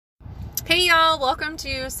Hey y'all, welcome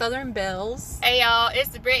to Southern Bells. Hey y'all,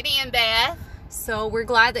 it's Brittany and Beth. So we're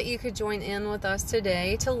glad that you could join in with us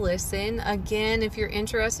today to listen. Again, if you're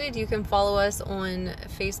interested, you can follow us on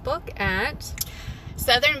Facebook at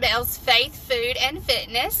Southern Bells Faith, Food, and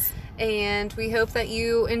Fitness. And we hope that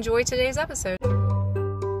you enjoy today's episode.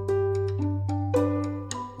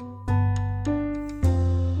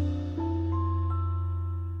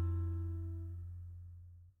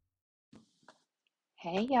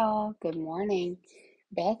 Hey y'all, good morning.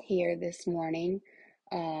 Beth here this morning.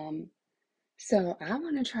 So I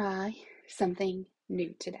want to try something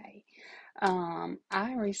new today.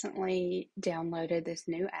 I recently downloaded this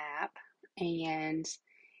new app and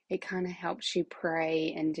it kind of helps you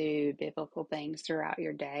pray and do biblical things throughout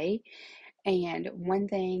your day. And one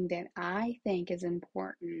thing that I think is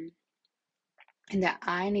important and that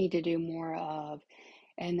I need to do more of,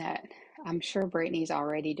 and that I'm sure Brittany's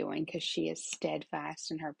already doing because she is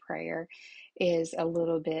steadfast in her prayer, is a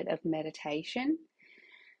little bit of meditation.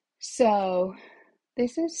 So,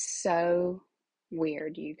 this is so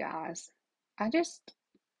weird, you guys. I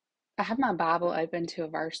have my Bible open to a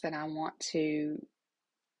verse that I want to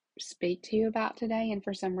speak to you about today, and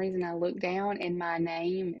for some reason I look down and my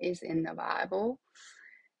name is in the Bible.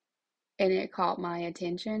 And it caught my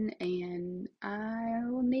attention, and I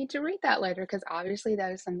will need to read that later because obviously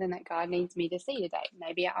that is something that God needs me to see today.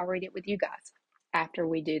 Maybe I'll read it with you guys after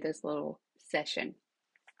we do this little session.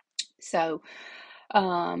 So,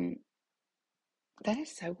 that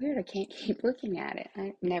is so weird. I can't keep looking at it.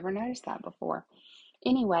 I never noticed that before.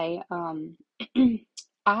 Anyway,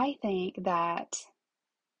 I think that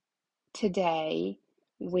today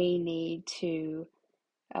we need to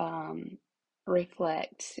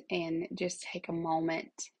reflect and just take a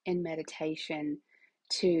moment in meditation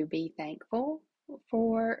to be thankful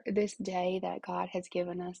for this day that God has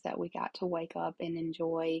given us, that we got to wake up and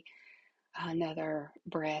enjoy another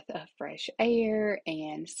breath of fresh air.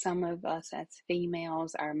 And some of us as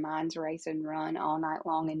females, our minds race and run all night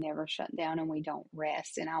long and never shut down, and we don't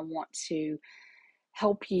rest. And I want to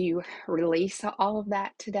help you release all of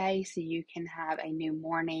that today so you can have a new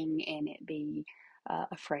morning and it be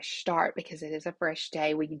a fresh start, because it is a fresh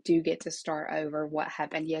day. We do get to start over. What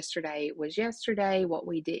happened yesterday was yesterday. What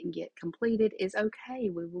we didn't get completed is okay.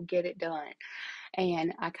 We will get it done.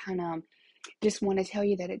 And I kind of just want to tell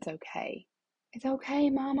you that it's okay. It's okay,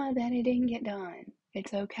 Mama, that it didn't get done.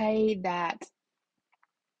 It's okay that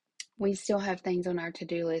we still have things on our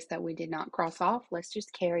to-do list that we did not cross off. Let's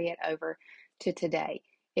just carry it over to today.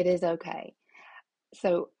 It is okay.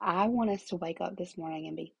 So I want us to wake up this morning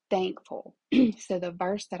and be thankful. So the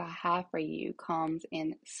verse that I have for you comes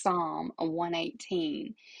in Psalm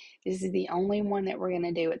 118. This is the only one that we're going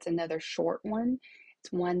to do. It's another short one.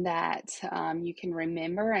 It's one that you can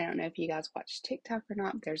remember. I don't know if you guys watch TikTok or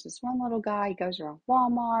not, but there's this one little guy, he goes around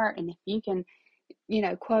Walmart, and if you can,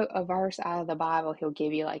 quote a verse out of the Bible, he'll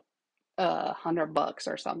give you like $100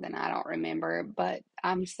 or something. I don't remember, but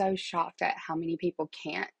I'm so shocked at how many people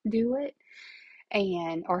can't do it.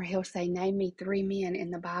 Or he'll say, name me 3 men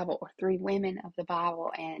in the Bible or 3 women of the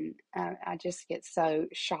Bible. And I just get so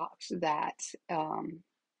shocked that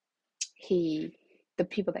the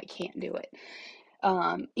people that can't do it.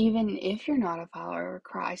 Even if you're not a follower of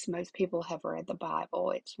Christ, most people have read the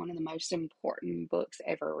Bible. It's one of the most important books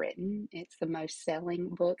ever written. It's the most selling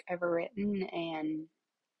book ever written. And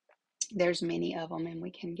there's many of them, and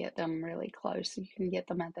we can get them really close. You can get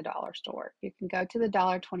them at the dollar store. You can go to the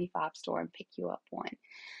 $1.25 store and pick you up one.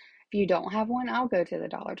 If you don't have one, I'll go to the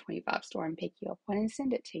 $1.25 store and pick you up one and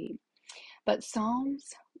send it to you. But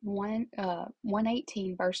Psalms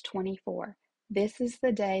 118, verse 24. This is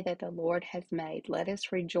the day that the Lord has made. Let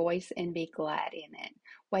us rejoice and be glad in it.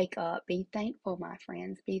 Wake up. Be thankful, my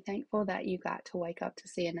friends. Be thankful that you got to wake up to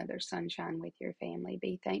see another sunshine with your family.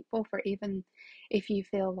 Be thankful for, even if you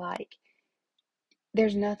feel like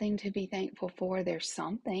there's nothing to be thankful for, there's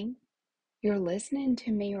something. You're listening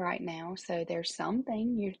to me right now, so there's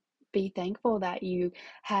something. You be thankful that you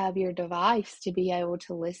have your device to be able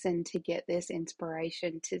to listen, to get this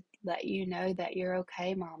inspiration, to let you know that you're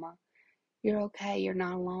okay, Mama. You're okay. You're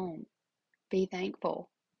not alone. Be thankful.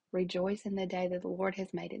 Rejoice in the day that the Lord has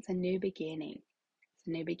made. It's a new beginning. It's a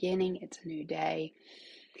new beginning. It's a new day.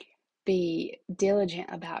 Be diligent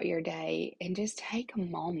about your day and just take a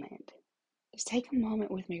moment. Just take a moment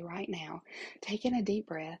with me right now. Take in a deep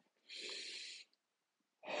breath.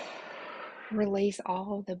 Release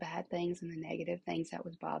all the bad things and the negative things that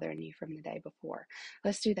was bothering you from the day before.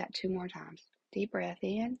 Let's do that 2 more times. Deep breath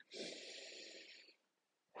in.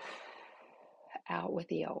 Out with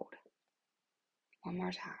the old. 1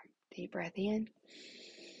 more time. Deep breath in.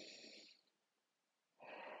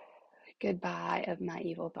 Goodbye of my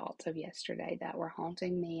evil thoughts of yesterday that were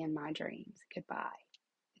haunting me in my dreams. Goodbye.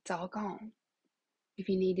 It's all gone. If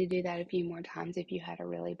you need to do that a few more times, if you had a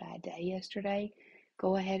really bad day yesterday,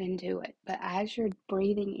 go ahead and do it. But as you're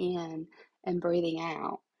breathing in and breathing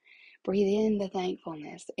out, breathe in the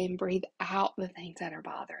thankfulness and breathe out the things that are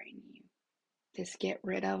bothering you. Just get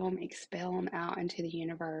rid of them, expel them out into the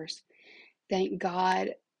universe. Thank God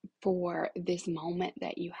for this moment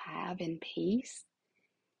that you have in peace.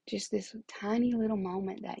 Just this tiny little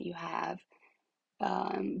moment that you have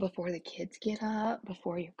before the kids get up,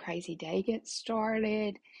 before your crazy day gets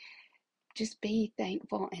started. Just be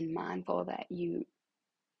thankful and mindful that you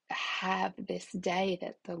have this day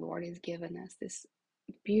that the Lord has given us, this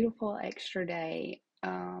beautiful extra day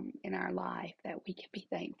in our life, that we can be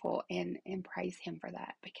thankful and praise Him for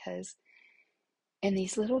that. Because in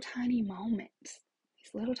these little tiny moments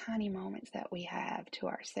that we have to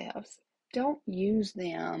ourselves, don't use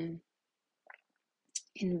them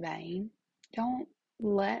in vain. Don't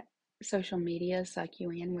let social media suck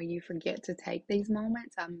you in where you forget to take these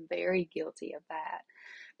moments. I'm very guilty of that.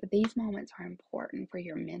 But these moments are important for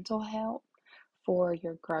your mental health, for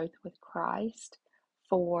your growth with Christ,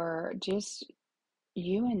 for just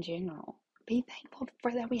you in general. Be thankful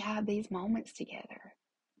for that we have these moments together.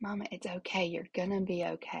 Mama, it's okay. You're gonna be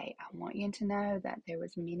okay. I want you to know that there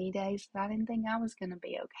was many days that I didn't think I was gonna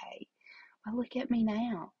be okay. But look at me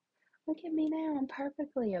now. Look at me now. I'm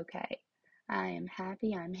perfectly okay. I am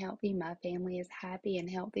happy. I'm healthy. My family is happy and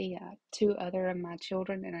healthy. Two other of my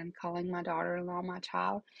children, and I'm calling my daughter-in-law my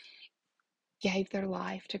child, gave their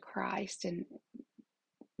life to Christ and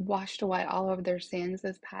washed away all of their sins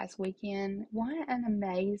this past weekend. What an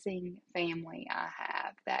amazing family I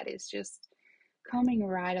have that is just coming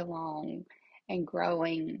right along and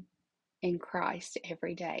growing in Christ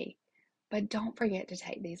every day. But don't forget to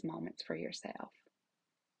take these moments for yourself.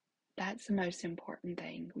 That's the most important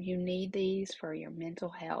thing. You need these for your mental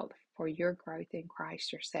health, for your growth in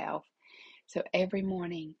Christ yourself. So every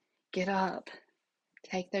morning, get up,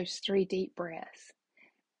 take those 3 deep breaths,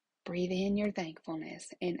 breathe in your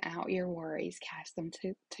thankfulness and out your worries, cast them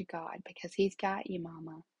to God, because He's got you,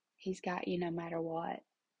 Mama. He's got you no matter what.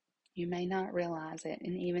 You may not realize it,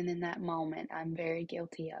 and even in that moment, I'm very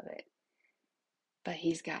guilty of it. But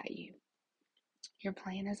He's got you. Your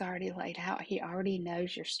plan is already laid out. He already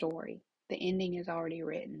knows your story. The ending is already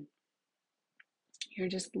written. You're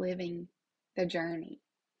just living the journey.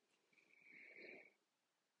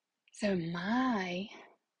 So my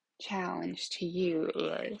challenge to you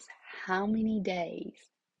is, how many days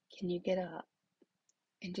can you get up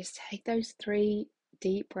and just take those 3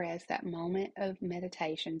 deep breaths, that moment of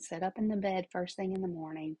meditation, sit up in the bed first thing in the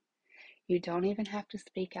morning. You don't even have to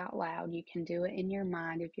speak out loud. You can do it in your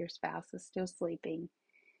mind if your spouse is still sleeping.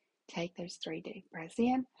 Take those 3 deep breaths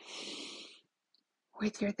in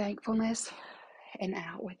with your thankfulness and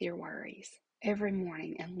out with your worries every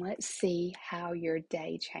morning, and let's see how your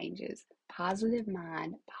day changes. Positive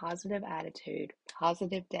mind, positive attitude,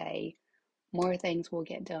 positive day. More things will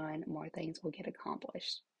get done, more things will get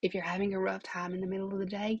accomplished. If you're having a rough time in the middle of the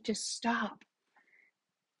day, just stop.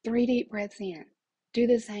 3 deep breaths in. Do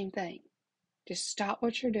the same thing. Just stop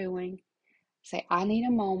what you're doing. Say, I need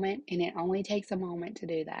a moment, and it only takes a moment to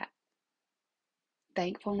do that.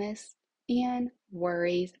 Thankfulness in,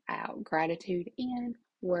 worries out. Gratitude in,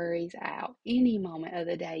 worries out. Any moment of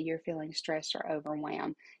the day you're feeling stressed or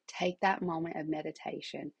overwhelmed, take that moment of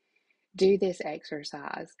meditation. Do this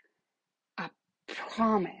exercise. I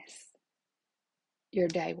promise your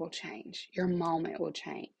day will change. Your moment will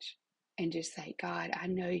change. And just say, God, I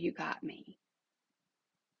know you got me.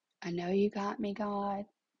 I know you got me, God.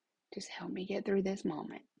 Just help me get through this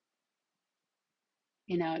moment.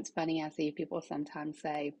 You know, it's funny, I see people sometimes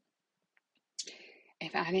say,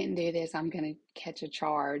 if I didn't do this, I'm going to catch a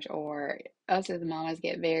charge. Or us as mamas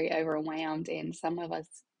get very overwhelmed, and some of us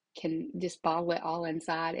can just bottle it all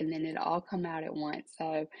inside and then it all come out at once.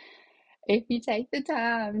 So if you take the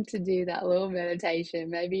time to do that little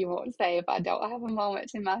meditation, maybe you won't say, if I don't have a moment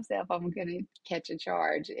to myself, I'm going to catch a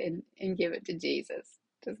charge, and give it to Jesus.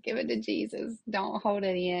 Just give it to Jesus. Don't hold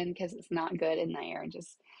it in because it's not good in there.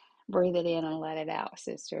 Just breathe it in and let it out,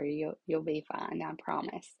 sister. You'll be fine. I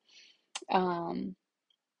promise.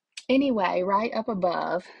 Anyway, right up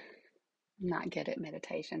above, I'm not good at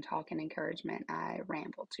meditation, talk, and encouragement. I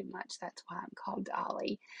ramble too much. That's why I'm called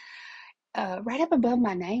Dolly. Right up above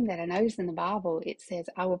my name that I noticed in the Bible, it says,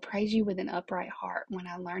 I will praise you with an upright heart. When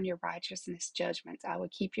I learn your righteousness judgments, I will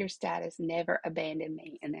keep your status, never abandon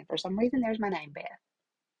me. And then for some reason, there's my name, Beth.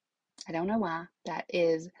 I don't know why. That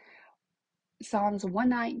is Psalms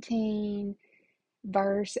 119,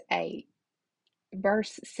 verse 8.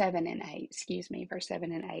 verse 7 and 8, excuse me, verse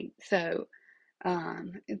 7 and 8. So,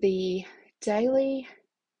 the daily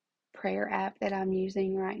prayer app that I'm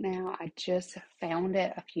using right now, I just found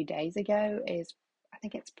it a few days ago, is I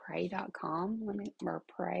think it's pray.com. Or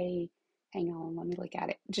pray, hang on, let me look at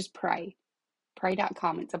it. Just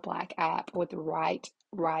pray.com. It's a black app with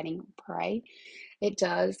writing pray. It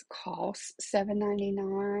does cost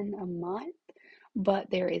 $7.99 a month, but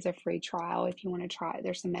there is a free trial if you want to try it.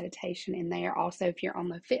 There's some meditation in there. Also, if you're on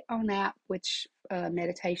the FitOn app, which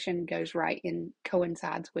meditation goes right in,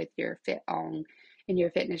 coincides with your FitOn in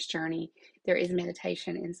your fitness journey, there is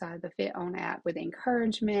meditation inside the FitOn app with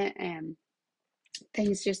encouragement and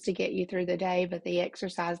things just to get you through the day. But the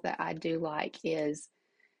exercise that I do like is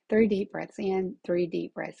 3 deep breaths in, 3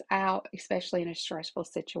 deep breaths out, especially in a stressful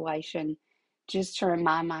situation, just to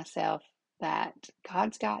remind myself that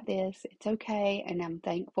God's got this, it's okay, and I'm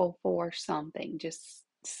thankful for something, just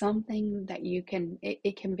something that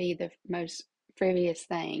it can be the most frivolous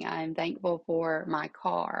thing. I'm thankful for my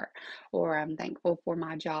car, or I'm thankful for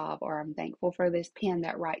my job, or I'm thankful for this pen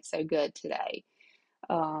that writes so good today.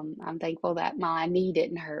 I'm thankful that my knee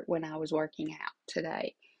didn't hurt when I was working out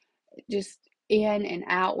today. Just in and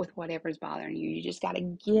out with whatever's bothering you. You just got to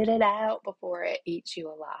get it out before it eats you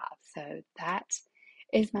alive. So that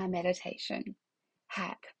is my meditation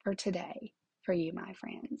hack for today for you, my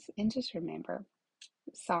friends. And just remember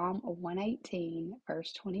Psalm 118,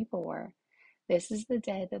 verse 24. This is the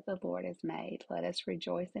day that the Lord has made. Let us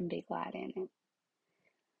rejoice and be glad in it.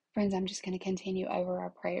 Friends, I'm just going to continue over our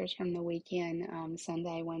prayers from the weekend.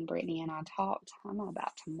 Sunday, when Brittany and I talked, I'm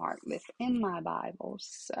about to mark this in my Bible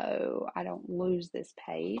so I don't lose this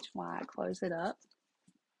page while I close it up.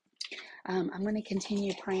 I'm going to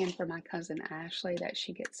continue praying for my cousin Ashley that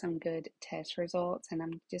she gets some good test results, and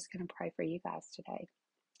I'm just going to pray for you guys today.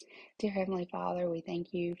 Dear Heavenly Father, we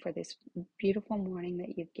thank you for this beautiful morning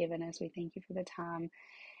that you've given us. We thank you for the time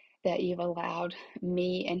that you've allowed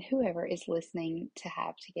me and whoever is listening to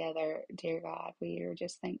have together. Dear God, we are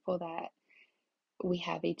just thankful that we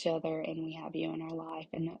have each other and we have you in our life,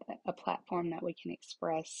 and a platform that we can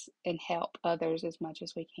express and help others as much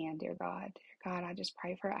as we can. Dear God, I just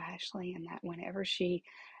pray for Ashley, and that whenever she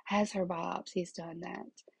has her biopsies done, that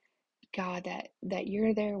God, that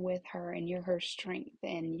you're there with her, and you're her strength,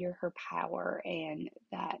 and you're her power, and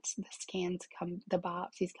that the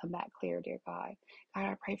biopsies come back clear, dear God. God,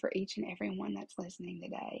 I pray for each and every one that's listening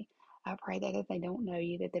today. I pray that if they don't know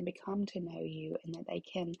you, that they become to know you, and that they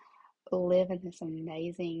can live in this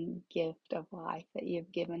amazing gift of life that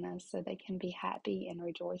you've given us, so they can be happy and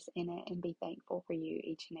rejoice in it and be thankful for you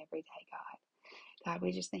each and every day, God. God,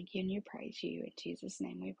 we just thank you and you praise you. In Jesus'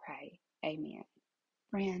 name we pray. Amen.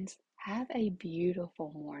 Friends, have a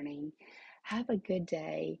beautiful morning. Have a good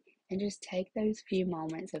day. And just take those few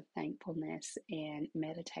moments of thankfulness and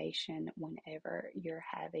meditation whenever you're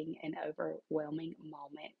having an overwhelming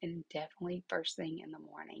moment. And definitely first thing in the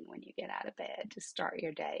morning when you get out of bed to start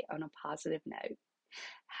your day on a positive note.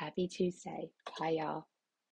 Happy Tuesday. Bye, y'all.